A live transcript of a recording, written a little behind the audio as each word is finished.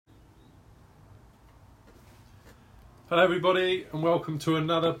Hello everybody and welcome to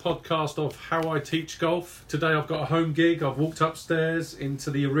another podcast of How I Teach Golf. Today I've got a home gig. I've walked upstairs into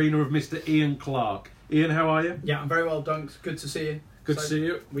the arena of Mr. Ian Clark. Ian, how are you? Yeah, I'm very well, Dunks. Good to see you. Good to see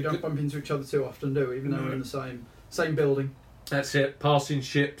you. We don't bump into each other too often, do we? Even though we're in the same building. That's it, passing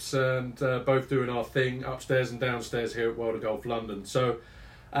ships and both doing our thing upstairs and downstairs here at World of Golf London. So,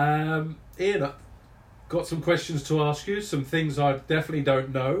 Ian, I've got some questions to ask you, some things I definitely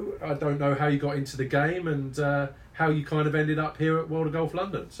don't know. I don't know how you got into the game and how you kind of ended up here at World of Golf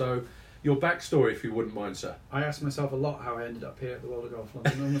London. So, your backstory, if you wouldn't mind, sir. I ask myself a lot how I ended up here at the World of Golf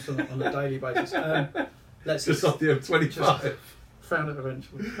London, almost on a daily basis. Just off the M25. Found it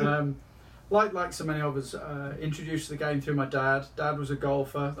eventually. Like so many of us, introduced to the game through my dad. Dad was a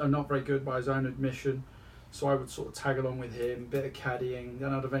golfer, though not very good by his own admission. So I would sort of tag along with him, bit of caddying.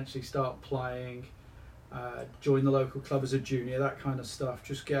 Then I'd eventually start playing, join the local club as a junior, that kind of stuff.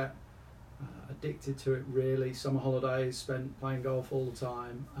 Just get addicted to it, really. Summer holidays, spent playing golf all the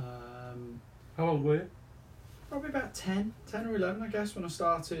time. How old were you? Probably about 10 or 11, I guess, when I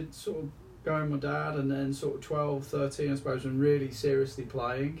started sort of going with my dad, and then sort of 12, 13, I suppose, and really seriously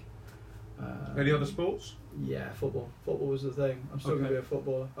playing. Any other sports? Yeah, football. Football was the thing. I'm still going to be a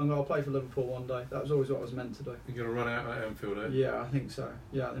footballer. I'm going to play for Liverpool one day. That was always what I was meant to do. You're going to run out at Anfield, eh? Yeah, I think so.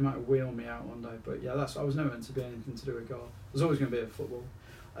 Yeah, they might wheel me out one day. But yeah, I was never meant to be anything to do with golf. I was always going to be a football.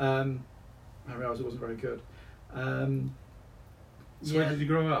 I realised it wasn't very good. So where did you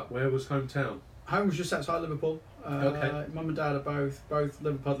grow up? Where was hometown? Home was just outside Liverpool. Okay. Mum and Dad are both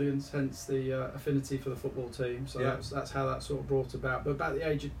Liverpudlians, hence the affinity for the football team. So yeah. that's how that sort of brought about. But about the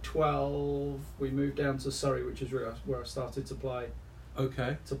age of 12, we moved down to Surrey, which is where I started to play.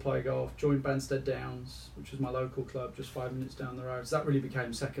 Okay. To play golf. Joined Banstead Downs, which was my local club, just 5 minutes down the road. So that really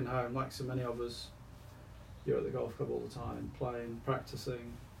became second home. Like so many of us, you're at the golf club all the time, playing,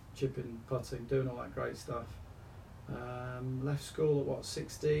 practicing, chipping, putting, doing all that great stuff. Left school at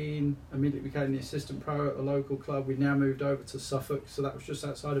 16, immediately became the assistant pro at a local club. We now moved over to Suffolk, so that was just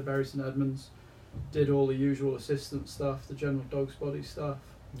outside of Bury St Edmunds. Did all the usual assistant stuff, the general dog's body stuff.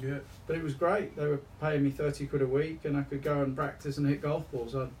 Yeah. But it was great. They were paying me 30 quid a week and I could go and practice and hit golf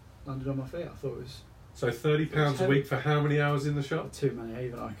balls. I landed on my feet. I thought it was... So £30 a week for how many hours in the shop? Too many,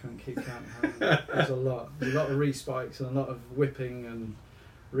 even I couldn't keep counting. There's a lot. There's a lot of re-spikes and a lot of whipping and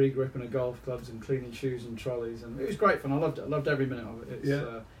re-gripping of golf clubs and cleaning shoes and trolleys, and it was great fun. I loved it. I loved every minute of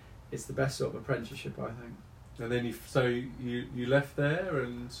it. It's the best sort of apprenticeship, I think. And then you left there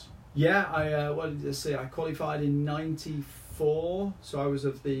and yeah, I qualified in '94, so I was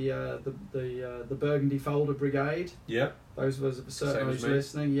of the Burgundy Folder Brigade. Yeah. Those of us of a certain age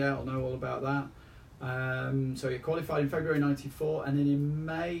listening, I'll know all about that. So I qualified in February '94, and then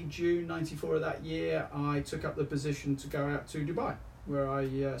in June '94 of that year, I took up the position to go out to Dubai, where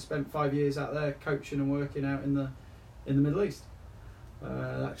I spent 5 years out there coaching and working out in the Middle East. So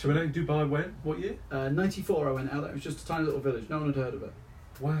we went out to Dubai when? What year? '94 I went out there. It was just a tiny little village. No one had heard of it.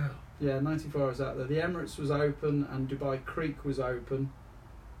 Wow. Yeah, '94 I was out there. The Emirates was open and Dubai Creek was open.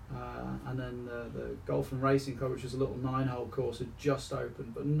 And then the Golf and Racing Club, which was a little 9-hole course, had just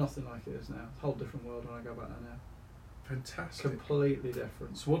opened, but nothing like it is now. It's a whole different world when I go back there now. Fantastic. Completely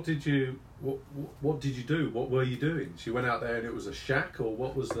different. So what did you do? What were you doing? So you went out there and it was a shack, or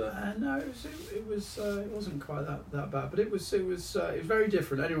what was the? No, it wasn't quite that bad, but it was very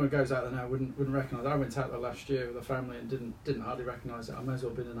different. Anyone who goes out there now wouldn't recognise it. I went out there last year with a family and didn't hardly recognise it. I may as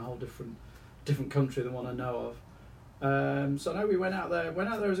well have been in a whole different country than one I know of. So no, we went out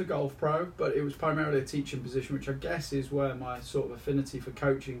there as a golf pro, but it was primarily a teaching position, which I guess is where my sort of affinity for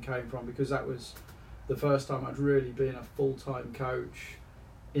coaching came from, because that was the first time I'd really been a full-time coach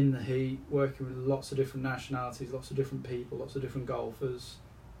in the heat, working with lots of different nationalities, lots of different people, lots of different golfers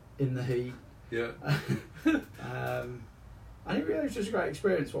in the heat. Yeah. And it was just a great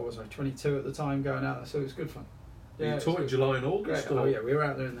experience. What was I, 22 at the time, going out there, so it was good fun. Yeah, you taught in July and August? Oh yeah, we were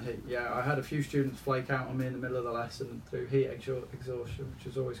out there in the heat. Yeah, I had a few students flake out on me in the middle of the lesson through heat exhaustion, which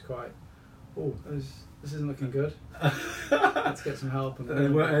was always quite, this isn't looking good. Let's get some help. And they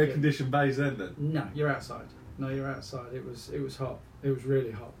weren't air-conditioned bays then? No, you're outside. It was hot. It was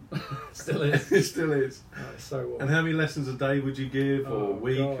really hot. Still is. It still is. It's so warm. And how many lessons a day would you give, or a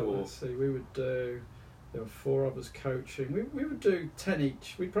week? God, or let's see, we would do. There were 4 of us coaching. We would do 10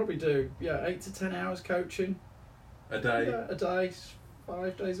 each. We'd probably do 8 to 10 hours coaching. A day? Yeah, a day,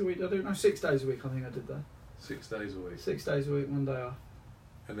 5 days a week. I don't know, 6 days a week. I think I did that. 6 days a week. 6 days a week, 1 day off.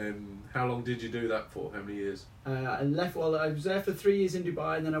 And then, how long did you do that for? How many years? I was there for 3 years in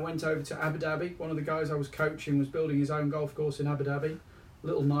Dubai, and then I went over to Abu Dhabi. One of the guys I was coaching was building his own golf course in Abu Dhabi.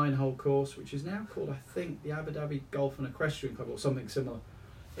 Little 9-hole course, which is now called, I think, the Abu Dhabi Golf and Equestrian Club or something similar.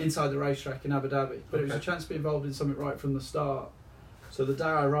 inside the racetrack in Abu Dhabi. But it was a chance to be involved in something right from the start. So the day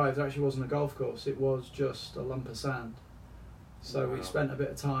I arrived, it actually wasn't a golf course, it was just a lump of sand. So we spent a bit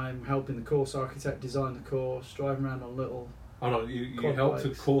of time helping the course architect design the course, driving around on little... Oh no, you helped the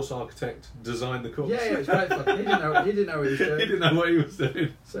course architect design the course? Yeah, it was great fun. He didn't know what he was doing. He didn't know what he was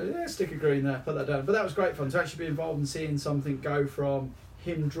doing. So yeah, stick a green there, put that down. But that was great fun to actually be involved in seeing something go from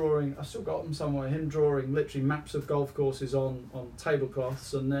him drawing, I still got them somewhere, him drawing literally maps of golf courses on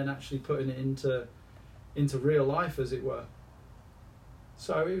tablecloths and then actually putting it into real life, as it were.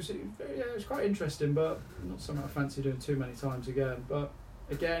 So it was quite interesting, but not something I fancy doing too many times again. But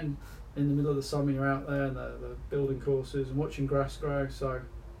again, in the middle of the summer, you're out there and the building courses and watching grass grow. So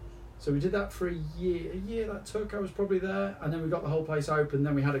we did that for a year that took. I was probably there, and then we got the whole place open.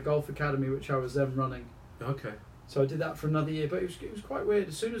 Then we had a golf academy, which I was then running. Okay. So I did that for another year, but it was quite weird.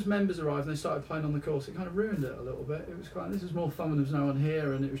 As soon as members arrived and they started playing on the course, it kind of ruined it a little bit. It was this is more fun when there's no one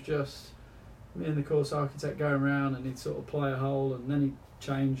here, and it was just me and the course architect going around, and he'd sort of play a hole, and then he'd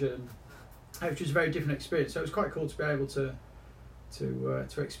change it, and it was just a very different experience. So it was quite cool to be able to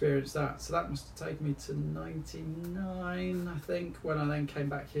experience that. So that must have taken me to 99, I think, when I then came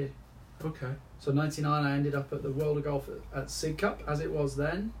back here. Okay. So 99, I ended up at the World of Golf at SIG Cup, as it was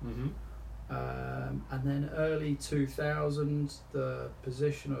then. Mm-hmm. And then early 2000s, the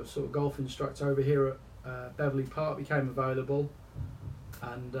position of sort of golf instructor over here at Beverley Park became available.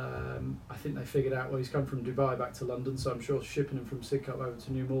 And I think they figured out, well, he's come from Dubai back to London, so I'm sure shipping him from Sidcup over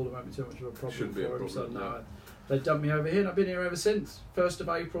to New Malden won't be too much of a problem. Shouldn't be a problem, So no. They dumped me over here, and I've been here ever since. 1st of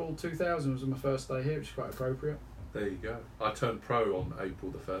April 2000 was my first day here, which is quite appropriate. There you go. I turned pro on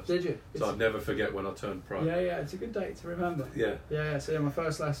April the 1st. Did you? So I'd never forget when I turned pro. Yeah, it's a good date to remember. Yeah. So my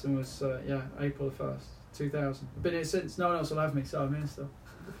first lesson was, April the 1st, 2000. I've been here since. No one else will have me, so I'm here still.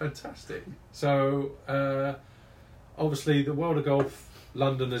 Fantastic. So, obviously, the World of Golf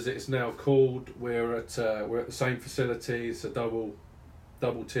London, as it's now called, we're at the same facility. It's a double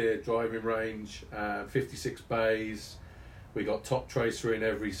tier driving range, 56 bays. We got Top Tracer in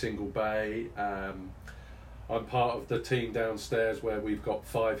every single bay. I'm part of the team downstairs where we've got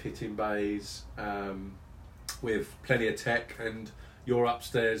 5 hitting bays with plenty of tech, and you're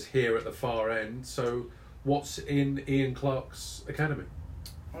upstairs here at the far end. So what's in Ian Clark's academy?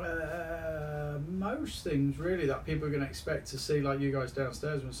 Most things really that people are going to expect to see, like you guys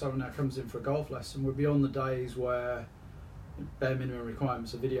downstairs, when someone now comes in for a golf lesson. We'll be on the days where bare minimum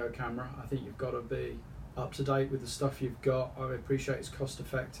requirements, a video camera. I think you've got to be up to date with the stuff you've got. I appreciate it's cost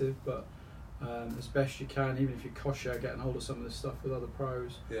effective, but as best you can, even if you cost share, getting hold of some of this stuff with other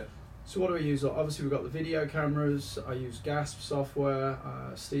pros. Yeah. So what do we use? Obviously we've got the video cameras. I use Gasp software.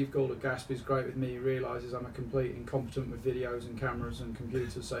 Steve Gould at Gasp is great with me. He realises I'm a complete incompetent with videos and cameras and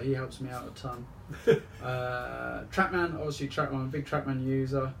computers, so he helps me out a ton. TrackMan, obviously TrackMan, I'm a big TrackMan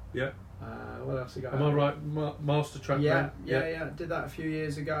user. Yeah. What else you got? Am I right? Master TrackMan? Yeah. Did that a few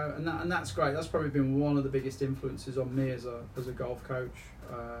years ago, and that's great. That's probably been one of the biggest influences on me as a golf coach.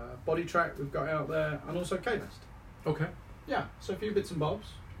 Body Track we've got out there, and also K-Best. Okay. Yeah, so a few bits and bobs.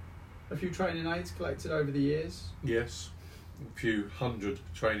 A few training aids collected over the years. Yes, a few hundred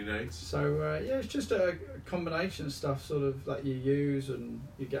training aids. So it's just a combination of stuff sort of that you use and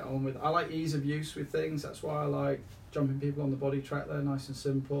you get on with. I like ease of use with things. That's why I like jumping people on the Body Track. They're nice and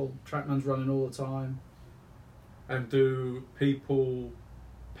simple. TrackMan's running all the time. And do people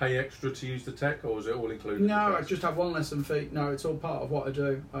pay extra to use the tech, or is it all included? No, I just have one lesson fee. No, it's all part of what I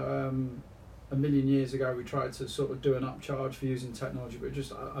do. A million years ago we tried to sort of do an upcharge for using technology, but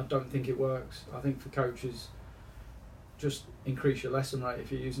I don't think it works. I think for coaches, just increase your lesson rate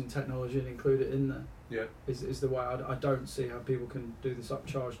if you're using technology and include it in there. Yeah, is the way. I don't see how people can do this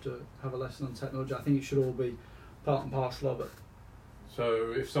upcharge to have a lesson on technology. I think it should all be part and parcel of it.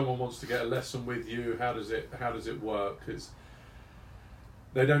 So if someone wants to get a lesson with you, how does it work? Because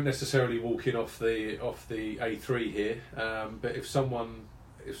they don't necessarily walk in off the A3 here, but if someone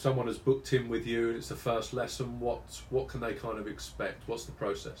has booked in with you and it's the first lesson, what can they kind of expect? What's the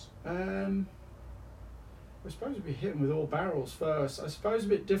process? I suppose we'd be hitting with all barrels first. I suppose a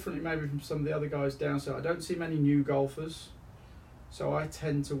bit differently maybe from some of the other guys down south. I don't see many new golfers, so I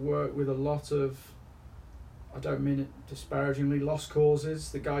tend to work with a lot of, I don't mean it disparagingly, lost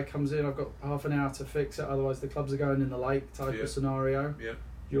causes. The guy comes in, I've got half an hour to fix it, otherwise the clubs are going in the lake type of scenario. Yeah.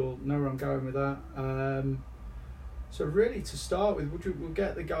 You'll know where I'm going with that. So really to start with, we'll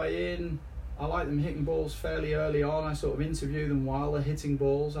get the guy in. I like them hitting balls fairly early on. I sort of interview them while they're hitting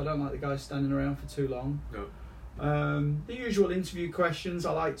balls. I don't like the guys standing around for too long. No. The usual interview questions.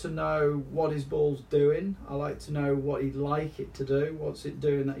 I like to know what his ball's doing. I like to know what he'd like it to do. What's it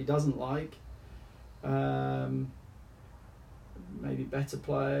doing that he doesn't like? maybe better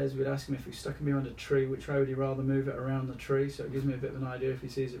players. We'd ask him if he's stuck him behind a tree, which way would he rather move it around the tree, so it gives me a bit of an idea if he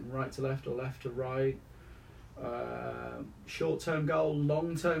sees it right to left or left to right. Short-term goal,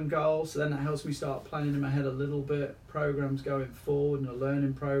 long-term goal, so then that helps me start planning in my head a little bit, programs going forward and a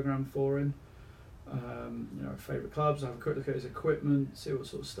learning program for him. Favourite clubs, have a quick look at his equipment, see what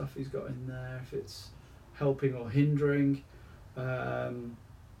sort of stuff he's got in there, if it's helping or hindering.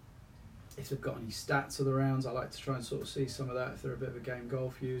 If they've got any stats of the rounds, I like to try and sort of see some of that, if they're a bit of a game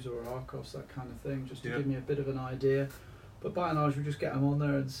golf user or Arcos, that kind of thing, just to give me a bit of an idea. But by and large, we just get them on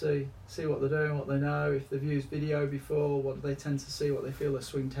there and see what they're doing, what they know. If they've used video before, what do they tend to see, what they feel their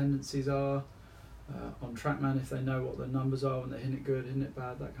swing tendencies are. On TrackMan, if they know what their numbers are when they're hitting it good, hitting it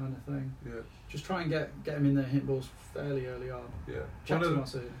bad, that kind of thing. Yeah. Just try and get them in there hitting balls fairly early on. Yeah.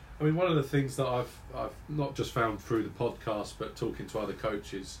 One of the things that I've not just found through the podcast, but talking to other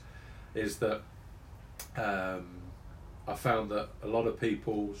coaches, is that I found that a lot of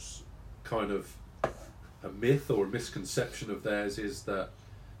people's kind of a myth or a misconception of theirs is that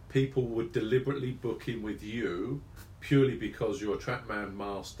people would deliberately book in with you purely because you're a TrackMan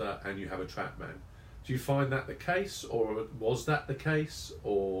master and you have a TrackMan. Do you find that the case, or was that the case,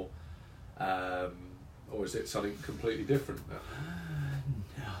 or is it something completely different now?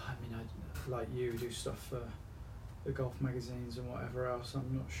 No, I mean, I, like you, do stuff for the golf magazines and whatever else.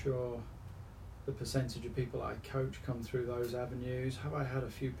 I'm not sure the percentage of people I coach come through those avenues. Have I had a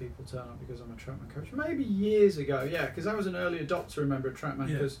few people turn up because I'm a TrackMan coach? Maybe years ago, yeah, because I was an early adopter, remember, of TrackMan,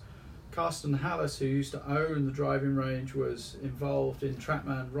 because Carsten Hallis, who used to own the driving range, was involved in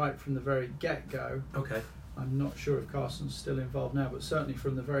TrackMan right from the very get-go. Okay. I'm not sure if Carsten's still involved now, but certainly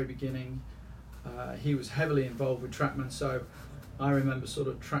from the very beginning, he was heavily involved with TrackMan. So I remember sort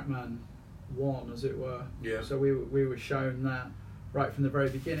of TrackMan 1, as it were. Yeah. So we were shown that right from the very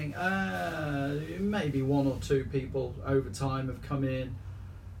beginning. Maybe one or two people over time have come in.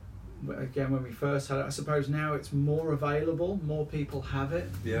 Again, when we first had it, I suppose now it's more available, more people have it,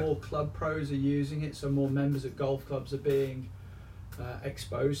 more club pros are using it, so more members of golf clubs are being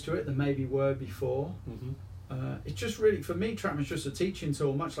exposed to it than maybe were before. It's just really, for me, TrackMan's just a teaching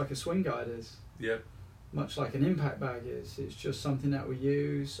tool, much like a swing guide is. Yeah. Much like an impact bag is. It's just something that we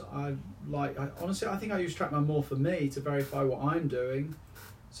use. Honestly, I think I use TrackMan more for me to verify what I'm doing,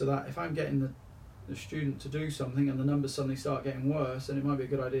 so that if I'm getting the student to do something and the numbers suddenly start getting worse, then it might be a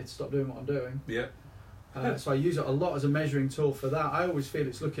good idea to stop doing what I'm doing. Yeah. So I use it a lot as a measuring tool for that. I always feel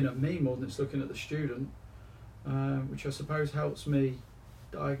it's looking at me more than it's looking at the student, which I suppose helps me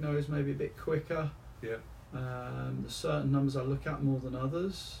diagnose maybe a bit quicker. Yeah. There's certain numbers I look at more than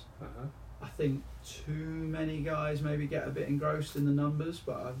others. I think too many guys maybe get a bit engrossed in the numbers,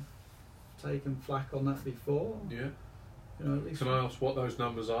 but I've taken flack on that before. Yeah. At least. Can I ask what those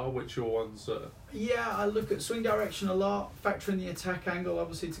numbers are? Which are ones? Yeah, I look at swing direction a lot, factor in the attack angle,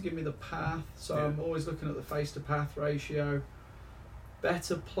 obviously, to give me the path. So I'm always looking at the face to path ratio.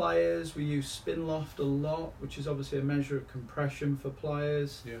 Better players, we use spin loft a lot, which is obviously a measure of compression for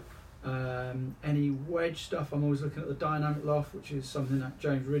players. Yeah. Any wedge stuff, I'm always looking at the dynamic loft, which is something that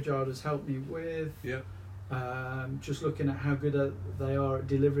James Ridgard has helped me with. Yeah. Just looking at how good they are at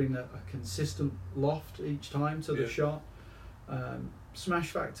delivering a consistent loft each time to the shot.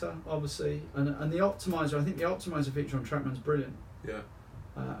 Smash factor, obviously, and the optimizer. I think the optimizer feature on TrackMan's brilliant. Yeah.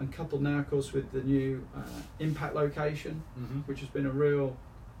 And coupled now, of course, with the new impact location, which has been a real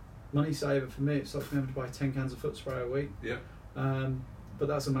money saver for me. It stops me having to buy 10 cans of foot spray a week. Yeah. But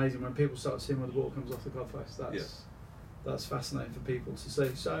that's amazing when people start seeing where the ball comes off the club face. That's fascinating for people to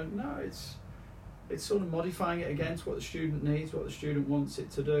see. So no, it's sort of modifying it against what the student needs, what the student wants it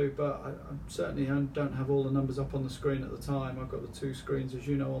to do. But I certainly don't have all the numbers up on the screen at the time. I've got the 2 screens, as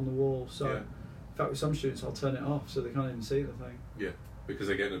you know, on the wall. So in fact, with some students, I'll turn it off so they can't even see the thing. Yeah, because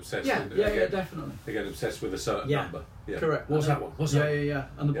they're getting obsessed. Yeah, definitely. They're getting obsessed with a certain number. Yeah, correct. What's that one? What's that? Yeah.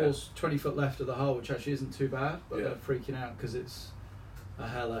 And the ball's 20 foot left of the hole, which actually isn't too bad, but they're freaking out because it's a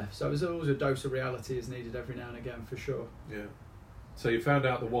hair left. So there's always a dose of reality is needed every now and again, for sure. Yeah. So you found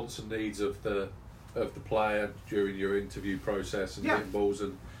out the wants and needs of the player during your interview process and hitting balls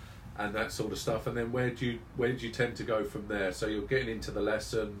and that sort of stuff, and then where do you tend to go from there? So you're getting into the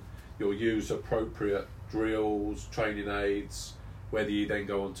lesson, you'll use appropriate drills, training aids, whether you then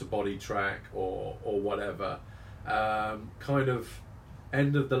go on to body track or whatever. Kind of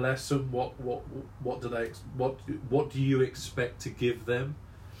end of the lesson, what do you expect to give them?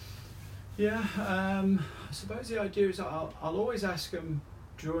 Yeah, I suppose the idea is I'll always ask them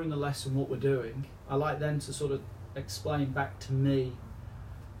during the lesson what we're doing. I like them to sort of explain back to me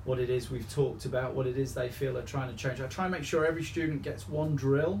what it is we've talked about, what it is they feel are trying to change. I try and make sure every student gets one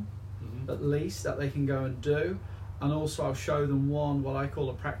drill at least that they can go and do. and also I'll show them what I call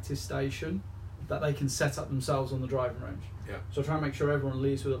a practice station that they can set up themselves on the driving range. Yeah. So I try and make sure everyone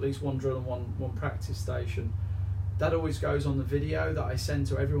leaves with at least one drill and one practice station. That always goes on the video that I send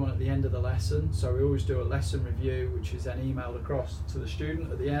to everyone at the end of the lesson. So we always do a lesson review, which is then emailed across to the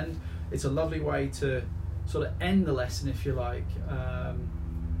student at the end. It's a lovely way to sort of end the lesson, if you like.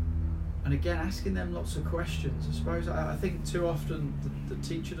 And again, asking them lots of questions. I suppose I think too often the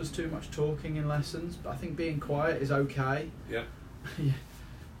teacher does too much talking in lessons, but I think being quiet is okay. Yeah.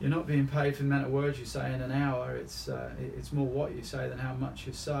 You're not being paid for the amount of words you say in an hour. It's more what you say than how much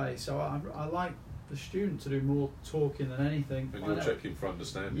you say. So I like the student to do more talking than anything. And you're checking for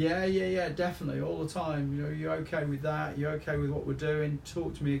understanding. Yeah, definitely, all the time. You know, you're okay with that? You're okay with what we're doing?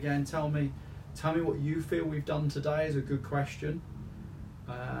 Talk to me again. Tell me what you feel we've done today is a good question.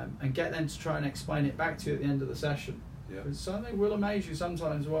 And get them to try and explain it back to you at the end of the session. Yeah. So they will amaze you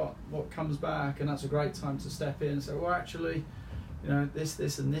sometimes what comes back, and that's a great time to step in and say, well, actually, you know,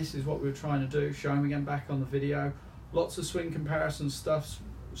 this and this is what we were trying to do. Show them again back on the video. Lots of swing comparison stuff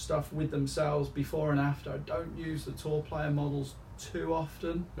with themselves before and after. I don't use the tour player models too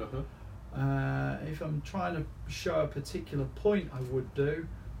often. If I'm trying to show a particular point, I would do,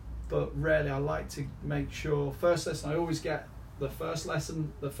 but rarely. I like to make sure first lesson I always get the first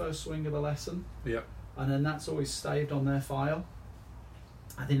lesson, the first swing of the lesson, and then that's always saved on their file.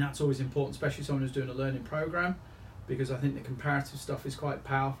 I think that's always important, especially someone who's doing a learning program, because I think the comparative stuff is quite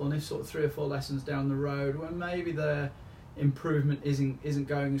powerful. And if sort of 3 or 4 lessons down the road, when maybe their improvement isn't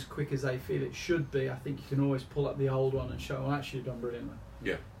going as quick as they feel it should be, I think you can always pull up the old one and show, well, actually you've done brilliantly.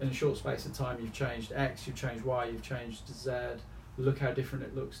 Yeah. In a short space of time, you've changed X, you've changed Y, you've changed Z. Look how different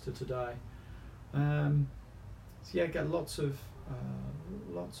it looks to today. So yeah, get lots of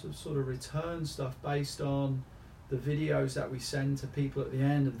sort of return stuff based on the videos that we send to people at the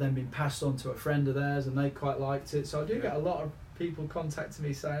end have then been passed on to a friend of theirs and they quite liked it. So I do get a lot of people contacting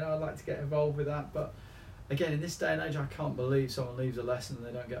me saying, oh, I'd like to get involved with that. But again, in this day and age, I can't believe someone leaves a lesson and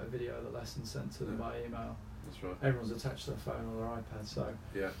they don't get a video of the lesson sent to them by email. That's right. Everyone's attached to their phone or their iPad. So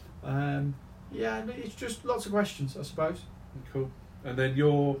yeah, it's just lots of questions, I suppose. Cool. And then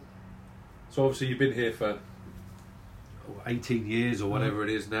so obviously you've been here for 18 years or whatever it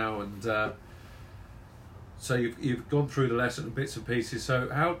is now, and so you've gone through the lesson in bits and pieces.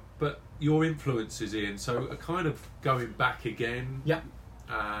 So but your influences, Ian, so kind of going back again. Yeah.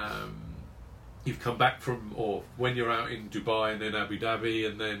 You've come back from, or when you're out in Dubai and then Abu Dhabi,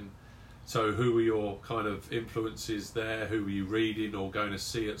 and then so who were your kind of influences there? Who were you reading or going to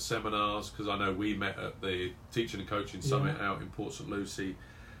see at seminars? Because I know we met at the Teaching and Coaching Summit out in Port St Lucie.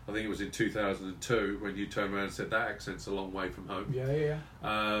 I think it was in 2002 when you turned around and said that accent's a long way from home. Yeah.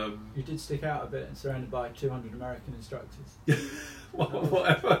 You did stick out a bit and surrounded by 200 American instructors.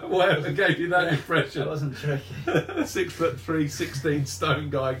 Whatever gave you that impression? That wasn't tricky. 6'3", 16 stone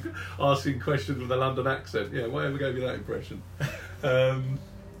guy asking questions with a London accent. Yeah, whatever gave you that impression?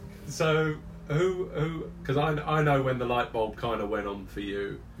 So who? Because I know when the light bulb kind of went on for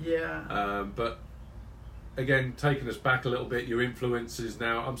you. Yeah. But again, taking us back a little bit, your influences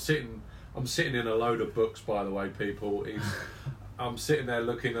now. I'm sitting in a load of books, by the way, people. I'm sitting there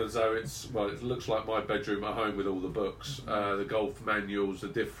looking as though it looks like my bedroom at home with all the books, the golf manuals, the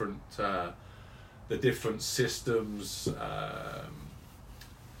different systems.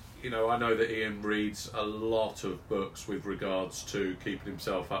 I know that Ian reads a lot of books with regards to keeping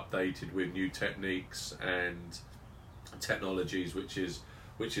himself updated with new techniques and technologies, which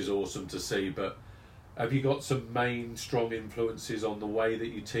is awesome to see. But have you got some main strong influences on the way that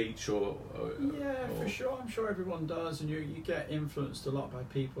you teach, or for sure. I'm sure everyone does, and you get influenced a lot by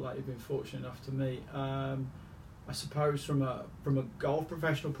people that you've been fortunate enough to meet. I suppose from a golf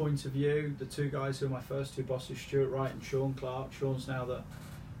professional point of view, the 2 guys who are my first 2 bosses, Stuart Wright and Sean Clark. Sean's now the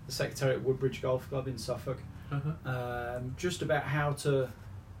secretary at Woodbridge Golf Club in Suffolk. Just about how to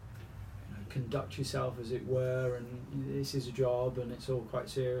conduct yourself, as it were, and this is a job and it's all quite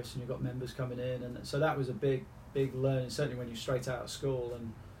serious and you've got members coming in, and so that was a big learning, certainly when you're straight out of school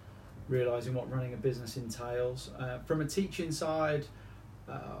and realising what running a business entails. From a teaching side,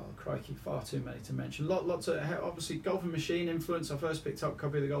 crikey, far too many to mention. Lots of, obviously, Golf and Machine influence. I first picked up a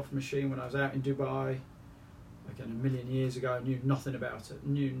copy of the Golf and Machine when I was out in Dubai, again, a million years ago. I knew nothing about it,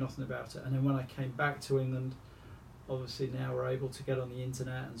 and then when I came back to England, obviously now we're able to get on the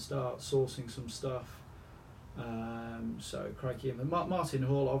internet and start sourcing some stuff. So crikey, and Martin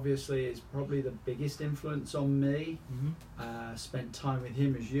Hall obviously is probably the biggest influence on me. Spent time with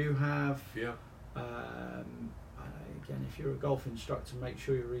him as you have. Again, if you're a golf instructor, make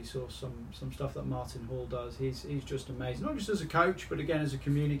sure you resource some stuff that Martin Hall does. He's just amazing, not just as a coach, but again as a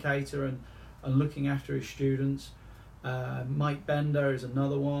communicator and looking after his students. Mike Bender is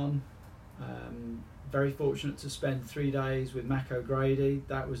another one. Very fortunate to spend 3 days with Mac O'Grady.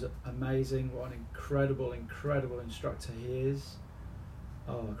 That was amazing. What an incredible instructor he is.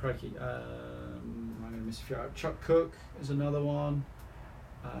 Oh, crikey. I'm going to miss a few out. Chuck Cook is another one.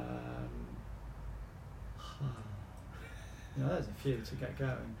 There's a few to get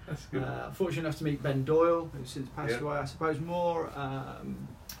going. That's good. Fortunate enough to meet Ben Doyle, who's since passed away. I suppose more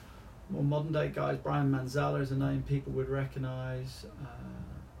modern day guys. Brian Manzella is a name people would recognise.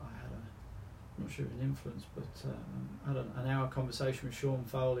 I'm not sure of an influence, but I had an hour conversation with Sean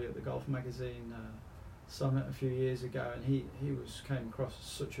Foley at the Golf Magazine Summit a few years ago, and he came across as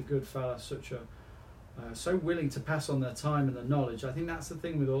such a good fella, so willing to pass on their time and their knowledge. I think that's the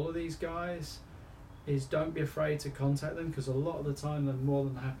thing with all of these guys, is don't be afraid to contact them, because a lot of the time they're more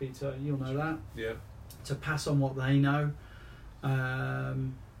than happy to, you'll know that, to pass on what they know. I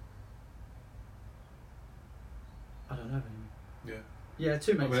don't know anymore. Yeah,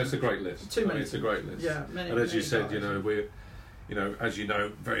 too many. I mean, it's a great list. Too many. It's a great list. Yeah, and as you said, guys. we're, as you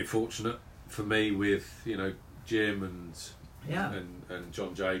know, very fortunate for me with, Jim and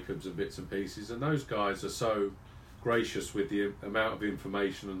John Jacobs and bits and pieces, and those guys are so gracious with the amount of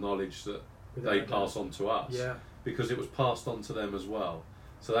information and knowledge that they pass on to us, because it was passed on to them as well.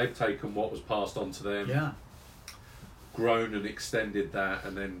 So they've taken what was passed on to them, grown and extended that,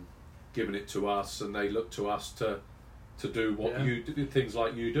 and then given it to us, and they look to us to do what you do, things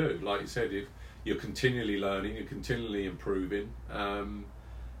like you do. Like you said, if you're continually learning, you're continually improving, and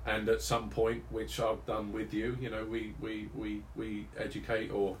at some point, which I've done with you, we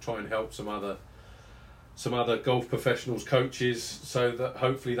educate or try and help some other golf professionals, coaches, so that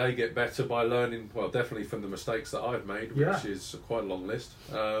hopefully they get better by learning, well, definitely from the mistakes that I've made, which is quite a long list,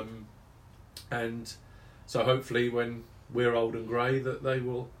 and so hopefully when we're old and grey, that they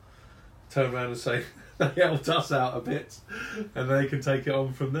will turn around and say they helped us out a bit, and they can take it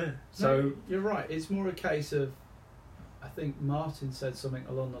on from there. So you're right, it's more a case of, I think Martin said something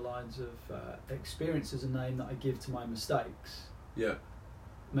along the lines of experience is a name that I give to my mistakes.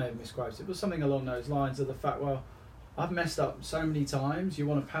 May have misquoted it, but something along those lines of the fact, well, I've messed up so many times, you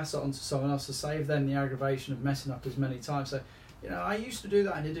want to pass it on to someone else to save them the aggravation of messing up as many times. So, I used to do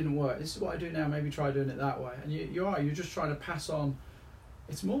that and it didn't work. This is what I do now, maybe try doing it that way. And you're just trying to pass on,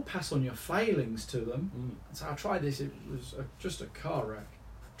 it's more pass on your failings to them. So I tried this, it was just a car wreck.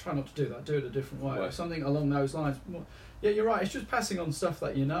 Try not to do that, do it a different way. Or something along those lines. Yeah, you're right, it's just passing on stuff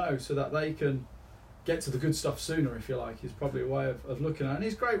that you know, so that they can get to the good stuff sooner, if you like, is probably a way of looking at it. And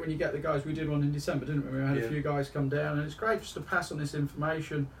it's great when you get the guys, we did one in December, didn't we? We had a few guys come down, and it's great just to pass on this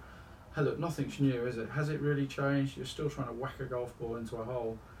information. Hey, look, nothing's new, is it? Has it really changed? You're still trying to whack a golf ball into a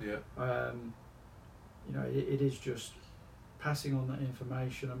hole. It is just passing on that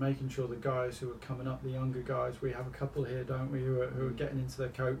information and making sure the guys who are coming up, the younger guys, we have a couple here, don't we, who are getting into their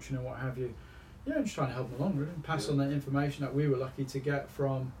coaching and what have you. Just trying to help them along, really, and pass on that information that we were lucky to get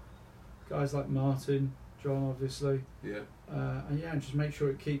from guys like Martin, John, obviously. And just make sure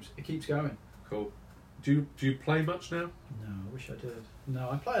it keeps going. Cool. Do you play much now? No, I wish I did.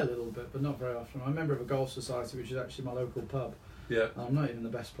 No, I play a little bit, but not very often. I'm a member of a golf society, which is actually my local pub. I'm not even the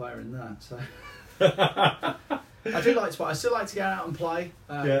best player in that, so. I do like to play. I still like to get out and play.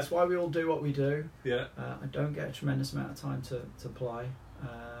 That's why we all do what we do. I don't get a tremendous amount of time to play.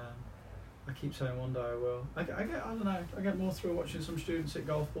 I keep saying one day I will. I don't know. I get more through watching some students hit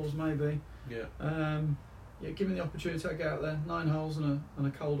golf balls, maybe. Given the opportunity, I get out there, 9 holes and a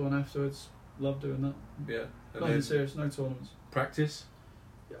cold one afterwards. Love doing that. Nothing serious, no tournaments. Practice?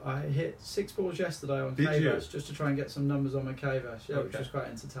 I hit 6 balls yesterday on K-Vest just to try and get some numbers on my K-Vest, which was quite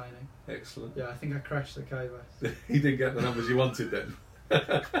entertaining. Excellent. I think I crashed the K-Vest. You didn't get the numbers you wanted then?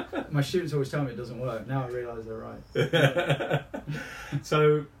 My students always tell me it doesn't work. Now I realise they're right.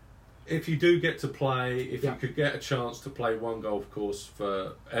 So, if you do get to play, if you could get a chance to play one golf course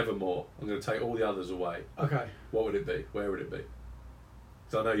for evermore, I'm going to take all the others away. Okay. What would it be? Where would it be?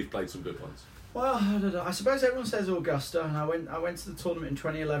 Because I know you've played some good ones. Well, I suppose everyone says Augusta, and I went to the tournament in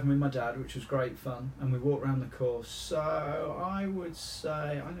 2011 with my dad, which was great fun, and we walked around the course. So I would say,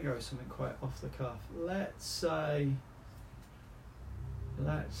 I'm going to go with something quite off the cuff. Let's say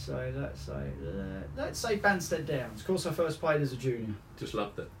Banstead Downs. Of course, I first played as a junior. Just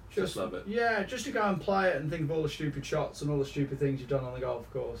loved it. Just love it. Yeah, just to go and play it and think of all the stupid shots and all the stupid things you've done on the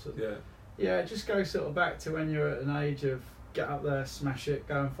golf course. And just go sort of back to when you're at an age of get up there, smash it,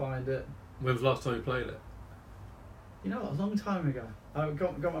 go and find it. When was the last time you played it? A long time ago. I've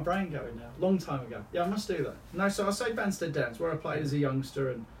got my brain going now. Long time ago. Yeah, I must do that. No, so I'll say Banstead Downs, where I played as a youngster,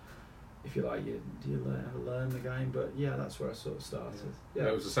 and if you like, you learn the game. But yeah, that's where I sort of started. Yeah.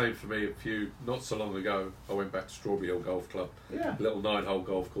 It was the same for me not so long ago. I went back to Strawberry Hill Golf Club, yeah, little 9-hole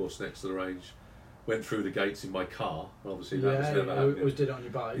golf course next to the range. Went through the gates in my car. Obviously, that was never happening. Always did it on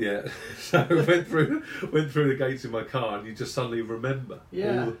your bike. Yeah, so went through the gates in my car, and you just suddenly remember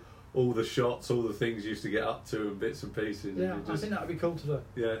all the shots, all the things you used to get up to, and bits and pieces. Yeah, and I think that would be cool to do.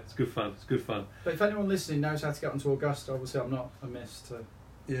 Yeah, it's good fun. It's good fun. But if anyone listening knows how to get onto Augusta, obviously I'm not amiss to.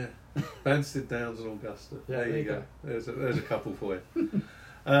 Yeah, Banstead Downs and Augusta. Yeah, there you go. There's a couple for you.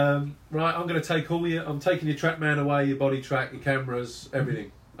 Right, I'm going to take I'm taking your TrackMan away, your body track, your cameras,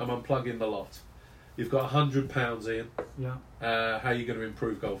 everything. I'm unplugging the lot. You've got £100, Ian. Yeah. How are you going to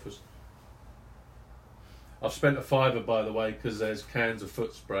improve golfers? I've spent a £5, by the way, because there's cans of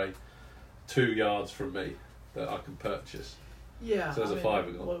foot spray 2 yards from me that I can purchase. Yeah. So there's a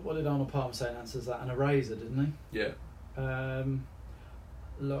 £5 gone. What did Arnold Palmer say in answer to that? And a razor, didn't he? Yeah.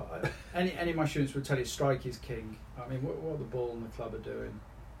 Look, any of my students would tell you strike is king. I mean, what the ball and the club are doing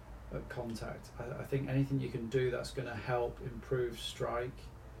at contact. I think anything you can do that's going to help improve strike,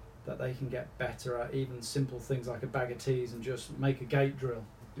 that they can get better at, even simple things like a bag of tees and just make a gate drill.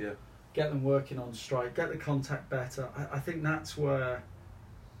 Yeah. Get them working on strike, get the contact better. I think that's where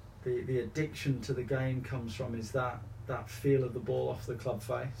the addiction to the game comes from, is that feel of the ball off the club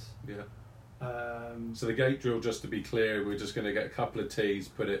face. Yeah. So the gate drill, just to be clear, we're just going to get a couple of tees,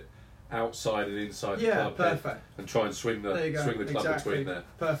 put it outside and inside the club perfect. And try and swing the club between there.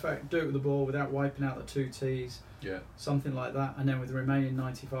 Perfect. Do it with the ball without wiping out the 2 tees. Yeah. Something like that, and then with the remaining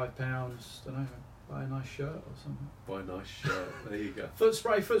 £95, don't know, buy a nice shirt or something. Buy a nice shirt. There you go. Foot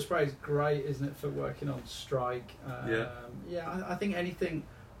spray is great, isn't it, for working on strike? I think anything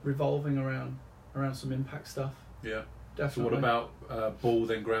revolving around some impact stuff. Yeah. Definitely. So what about ball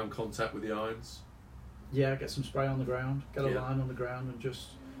then ground contact with the irons? Yeah, get some spray on the ground, get a line on the ground, and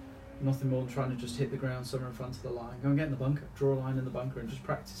just nothing more than trying to just hit the ground somewhere in front of the line. Go and get in the bunker, draw a line in the bunker, and just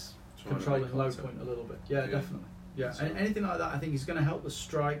practice controlling low point a little bit. Yeah, definitely. Yeah, and anything like that I think is going to help the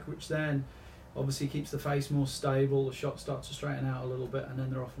strike, which then obviously keeps the face more stable, the shot starts to straighten out a little bit, and then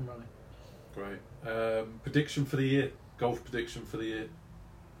they're off and running. Great. Prediction for the year? Golf prediction for the year?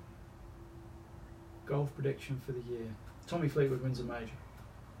 Golf prediction for the year. Tommy Fleetwood wins a major.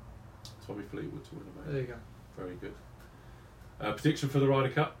 Tommy Fleetwood to win a major. There you go. Very good. Prediction for the Ryder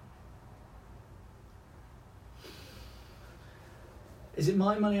Cup? Is it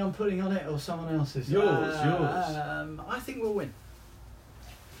my money I'm putting on it or someone else's? Yours. I think we'll win.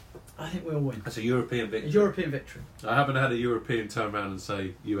 That's a European victory. A European victory. I haven't had a European turn around and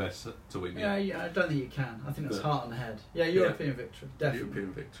say US to win yet. Yeah, I don't think you can. I think that's heart and head. Yeah, European victory. Definitely.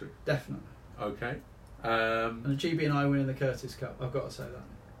 European victory. Definitely. Okay. And the GB and I winning the Curtis Cup. I've got to say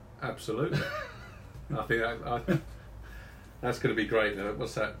that. Absolutely. I think that's going to be great.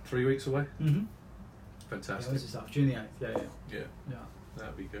 What's that? 3 weeks away? Mm-hmm. Fantastic. Yeah, stuff? June the 8th. Yeah.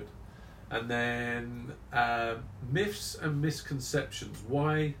 That'd be good. And then myths and misconceptions.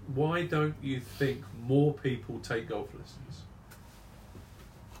 Why don't you think more people take golf lessons?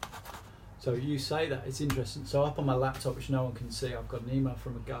 So you say that, it's interesting. So up on my laptop, which no one can see, I've got an email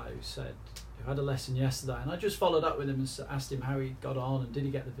from a guy who said, who had a lesson yesterday, and I just followed up with him and asked him how he got on and did he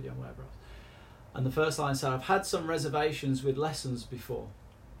get the video and whatever else. And the first line said, I've had some reservations with lessons before,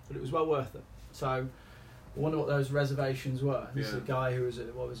 but it was well worth it. So I wonder what those reservations were. This is a guy who was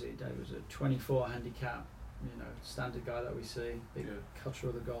at, what was it, Dave? It was a 24 handicap, standard guy that we see, big cutter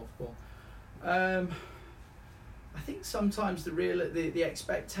of the golf ball. I think sometimes the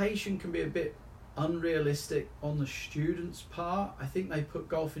expectation can be a bit unrealistic on the students' part. I think they put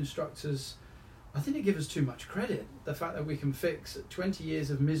golf instructors, I think they give us too much credit. The fact that we can fix 20 years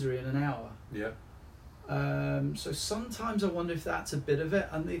of misery in an hour. Yeah. So sometimes I wonder if that's a bit of it.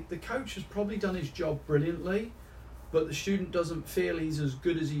 And the coach has probably done his job brilliantly, but the student doesn't feel he's as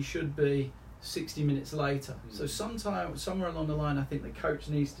good as he should be 60 minutes later. So somewhere along the line, I think the coach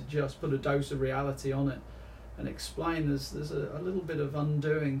needs to just put a dose of reality on it and explain there's a little bit of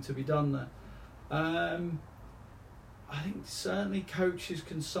undoing to be done there. I think certainly coaches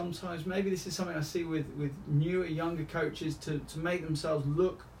can sometimes, maybe this is something I see with newer, younger coaches, to make themselves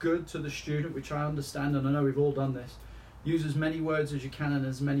look good to the student, which I understand, and I know we've all done this. Use as many words as you can and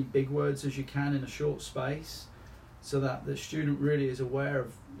as many big words as you can in a short space, so that the student really is aware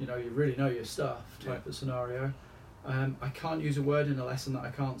of, you really know your stuff type of scenario. I can't use a word in a lesson that I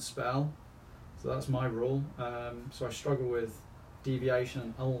can't spell, so that's my rule. So I struggle with deviation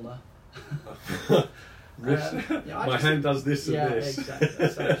and ulna. My hand does this and this. Yeah, exactly.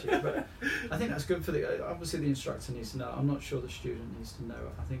 That's actually, but I think that's good for obviously the instructor needs to know. I'm not sure the student needs to know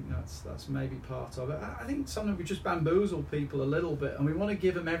it. I think that's maybe part of it. I think sometimes we just bamboozle people a little bit, and we want to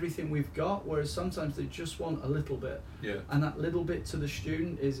give them everything we've got, whereas sometimes they just want a little bit. Yeah. And that little bit to the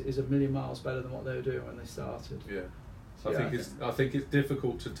student is a million miles better than what they were doing when they started. Yeah. So I think it's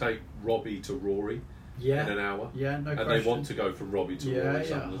difficult to take Robbie to Rory in an hour. Yeah, no question. And they want to go from Robbie to Rory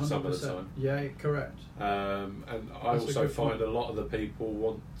some of the time. Yeah, correct. And I That's also find a lot of the people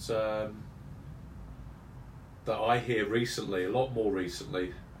want that I hear recently, a lot more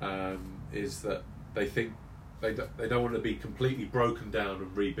recently, is that they think they don't want to be completely broken down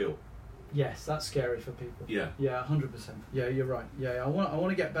and rebuilt. Yes, that's scary for people. Yeah. Yeah, 100%. Yeah, you're right. Yeah, I want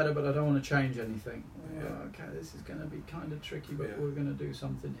to get better, but I don't want to change anything. Yeah. Okay, this is going to be kind of tricky, but Yeah. we're going to do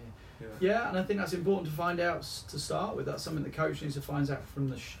something here. Yeah, and I think that's important to find out to start with. That's something the coach needs to find out from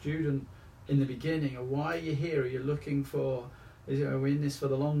the student in the beginning. Or why are you here? Are you looking for? Are we in this for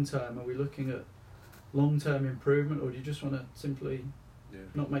the long term? Are we looking at long-term improvement, or do you just want to simply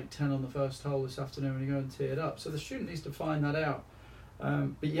not make 10 on the first hole this afternoon when you go and tee it up? So the student needs to find that out.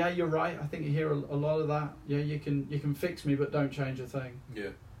 But yeah, you're right. I think you hear a lot of that. Yeah, you can fix me, but don't change a thing. Yeah.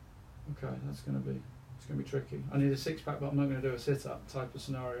 Okay, it's going to be tricky. I need a six-pack, but I'm not going to do a sit-up type of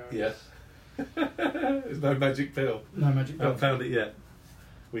scenario. Yes. There's no magic pill. No magic pill. I haven't found it yet.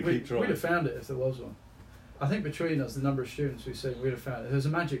 We keep trying. We'd have found it if there was one. I think between us, the number of students we've seen, we'd have found it. If there's a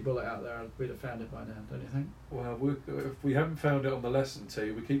magic bullet out there, we'd have found it by now, don't you think? Well, if we haven't found it on the lesson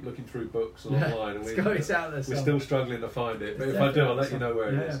tee, we keep looking through books and online, and it's out there. We're still struggling to find it. But if I do, I'll let you know where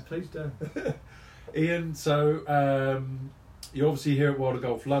it is. Yeah, please do. Ian, so you're obviously here at World of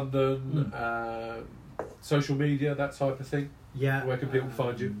Golf London, social media, that type of thing. Yeah. Where can people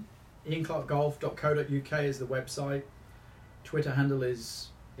find you? IanClarkGolf.co.uk is the website. Twitter handle is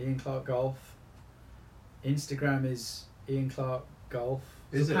Ian Clark Golf. Instagram is Ian Clark Golf.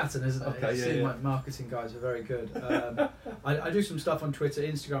 It's a pattern, isn't it? Okay, my marketing guys are very good. I do some stuff on Twitter.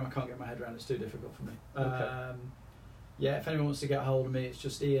 Instagram, I can't get my head around. It's too difficult for me. Okay. Yeah, if anyone wants to get a hold of me, it's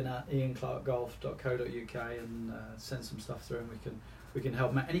just Ian at ianclarkgolf.co.uk and send some stuff through, and we can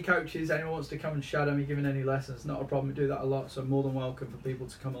help them out. Any coaches, anyone wants to come and shadow me giving any lessons, not a problem. We do that a lot, so more than welcome for people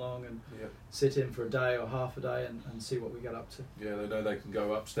to come along and sit in for a day or half a day and see what we get up to. Yeah, they know they can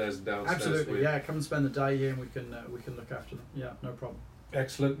go upstairs and downstairs. Absolutely, come and spend the day here and we can look after them. Yeah, no problem.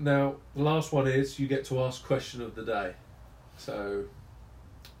 Excellent. Now, the last one is you get to ask question of the day. So,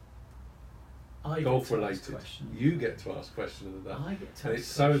 golf related. You get to ask question of the day. I get to and it's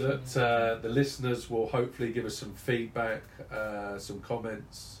so that the listeners will hopefully give us some feedback, some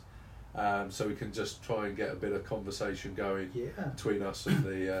comments, so we can just try and get a bit of conversation going between us and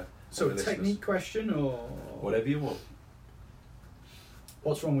the so and the a technique listeners. question or whatever you want.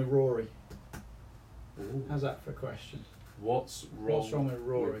 What's wrong with Rory? Ooh. How's that for a question? What's wrong with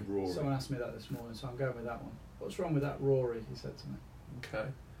Rory? with Rory? Someone asked me that this morning, so I'm going with that one. What's wrong with that Rory? He said to me. Okay.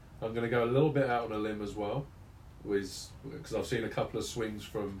 I'm going to go a little bit out on a limb as well, because I've seen a couple of swings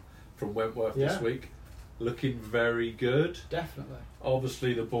from Wentworth this week, looking very good. Definitely.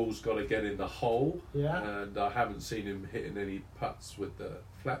 Obviously, the ball's got to get in the hole, and I haven't seen him hitting any putts with the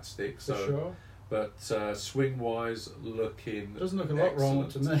flat stick. So, for sure. But swing wise, looking doesn't look a lot wrong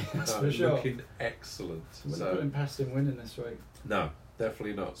to me. That's for sure. Looking excellent. Wouldn't put him past him winning this week. No,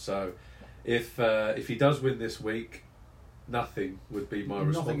 definitely not. So, if he does win this week, nothing would be my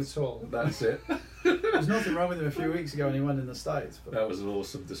response. Nothing at all. That's it. There's nothing wrong with him a few weeks ago when he won in the States. But that was an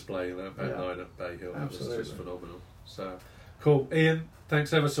awesome display, that 9 at Bay Hill. That Absolutely. was just phenomenal. So, cool. Ian,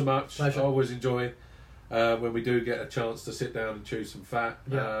 thanks ever so much. Pleasure. I always enjoy when we do get a chance to sit down and chew some fat.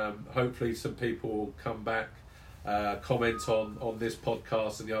 Hopefully some people will come back, comment on this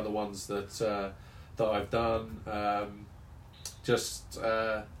podcast and the other ones that I've done.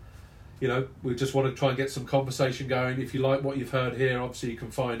 We just want to try and get some conversation going. If you like what you've heard here, obviously you can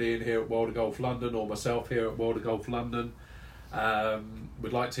find Ian here at World of Golf London or myself here at World of Golf London.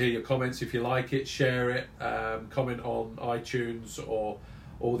 We'd like to hear your comments. If you like it, share it, comment on iTunes or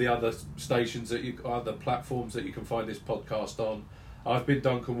all the other stations other platforms that you can find this podcast on. I've been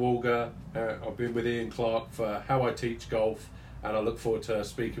Duncan Walger. I've been with Ian Clark for How I Teach Golf, and I look forward to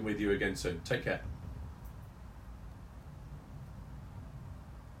speaking with you again soon. Take care.